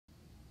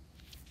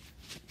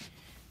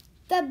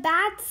The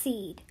Bad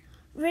Seed,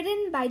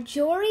 written by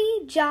Jory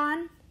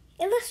John,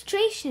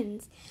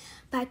 illustrations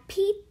by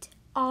Pete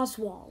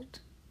Oswald.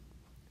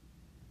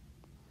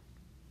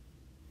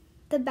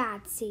 The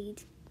Bad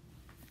Seed.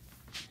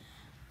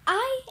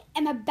 I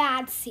am a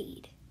bad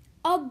seed,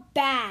 a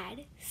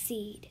bad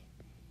seed.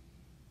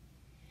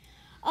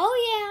 Oh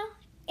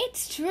yeah,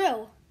 it's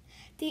true.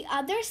 The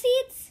other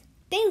seeds,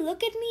 they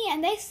look at me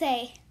and they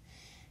say,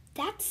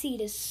 "That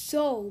seed is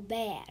so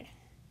bad."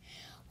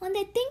 When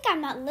they think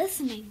I'm not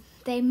listening,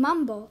 they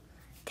mumble,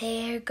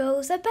 "There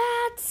goes a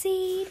bad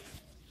seed."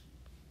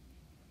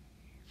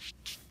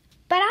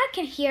 But I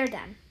can hear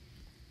them.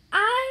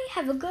 I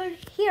have a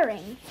good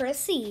hearing for a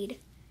seed.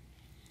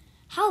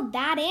 How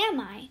bad am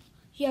I?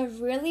 You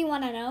really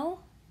want to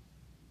know?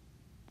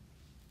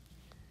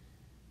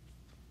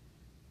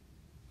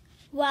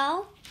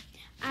 Well,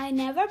 I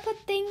never put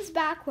things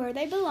back where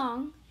they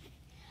belong.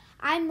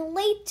 I'm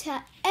late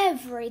to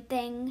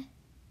everything.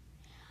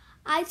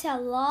 I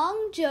tell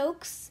long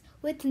jokes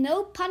with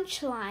no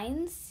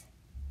punchlines.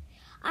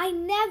 I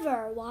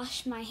never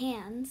wash my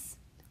hands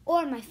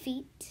or my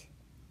feet.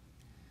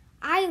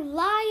 I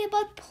lie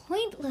about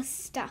pointless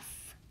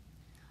stuff.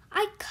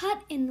 I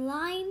cut in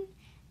line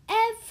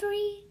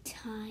every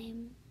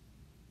time.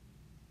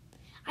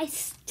 I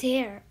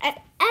stare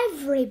at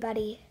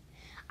everybody.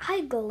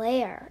 I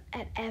glare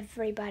at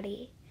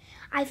everybody.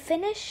 I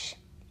finish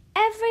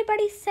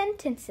everybody's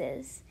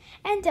sentences,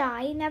 and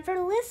I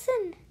never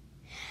listen.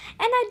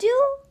 And I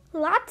do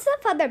lots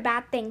of other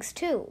bad things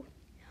too.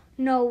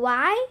 Know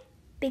why?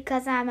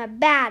 Because I'm a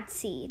bad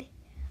seed.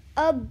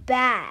 A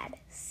bad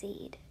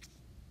seed.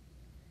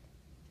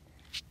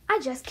 I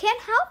just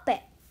can't help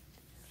it.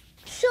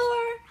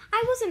 Sure,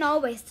 I wasn't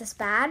always this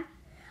bad.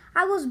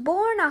 I was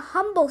born a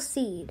humble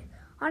seed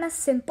on a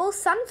simple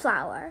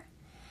sunflower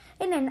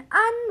in an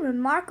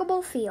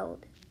unremarkable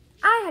field.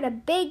 I had a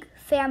big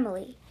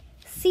family,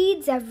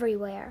 seeds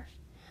everywhere.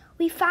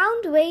 We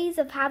found ways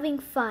of having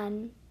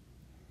fun.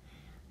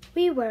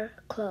 We were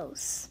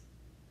close.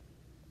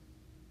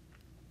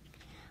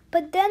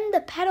 But then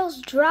the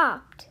petals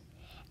dropped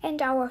and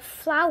our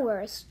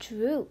flowers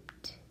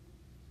drooped.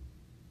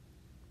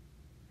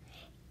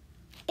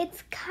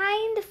 It's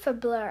kind of a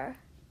blur.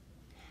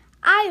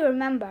 I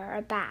remember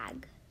a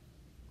bag.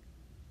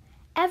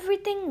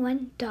 Everything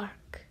went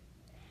dark.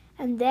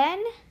 And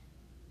then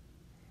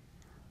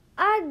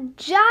a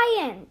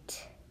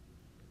giant.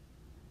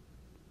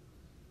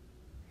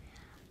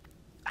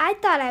 I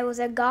thought I was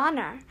a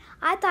goner.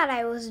 I thought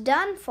I was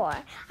done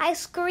for. I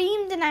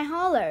screamed and I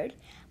hollered,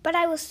 but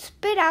I was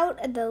spit out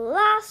at the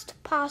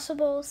last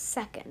possible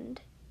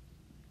second.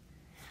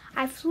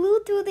 I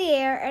flew through the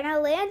air and I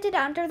landed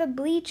under the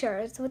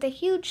bleachers with a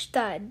huge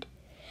thud.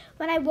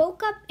 When I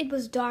woke up, it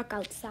was dark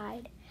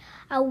outside.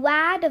 A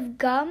wad of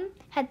gum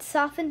had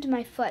softened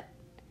my foot.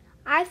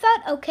 I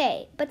felt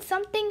okay, but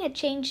something had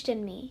changed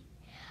in me.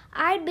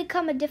 I'd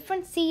become a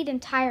different seed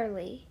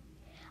entirely.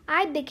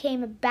 I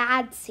became a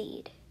bad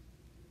seed.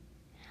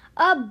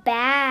 A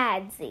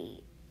bad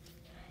seed.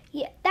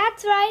 Yeah,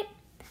 that's right.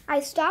 I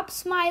stopped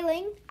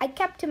smiling. I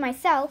kept to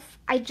myself.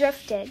 I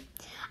drifted.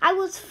 I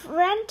was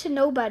friend to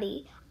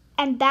nobody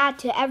and bad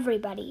to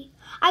everybody.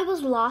 I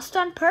was lost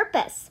on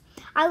purpose.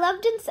 I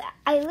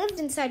lived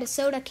inside a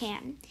soda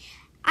can.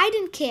 I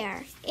didn't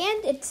care,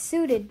 and it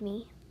suited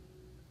me.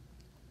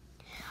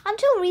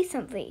 Until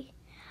recently,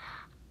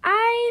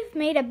 I've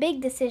made a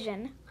big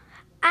decision.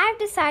 I've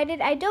decided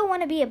I don't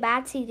want to be a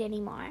bad seed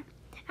anymore.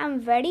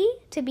 I'm ready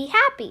to be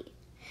happy.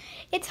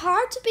 It's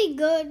hard to be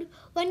good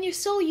when you're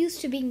so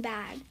used to being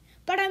bad,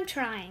 but I'm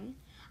trying.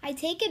 I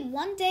take it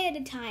one day at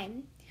a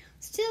time.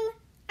 Still,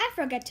 I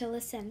forget to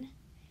listen,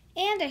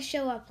 and I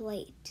show up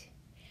late.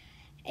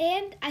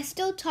 And I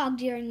still talk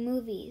during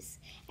movies,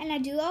 and I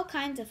do all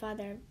kinds of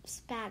other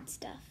bad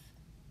stuff.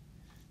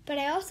 But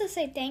I also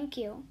say thank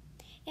you,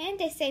 and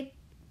I say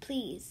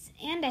please,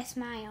 and I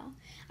smile.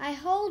 I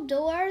hold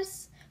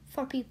doors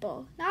for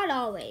people, not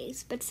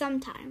always, but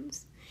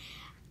sometimes.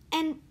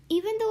 And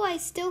even though I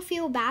still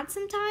feel bad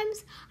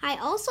sometimes, I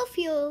also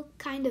feel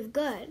kind of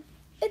good.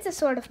 It's a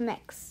sort of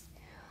mix.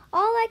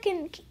 All I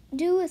can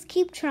do is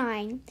keep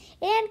trying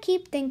and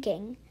keep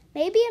thinking,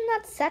 maybe I'm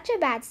not such a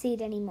bad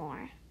seed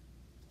anymore.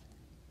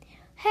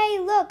 Hey,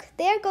 look,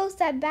 there goes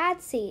that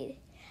bad seed.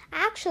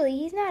 Actually,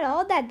 he's not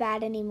all that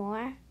bad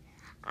anymore.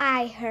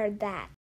 I heard that.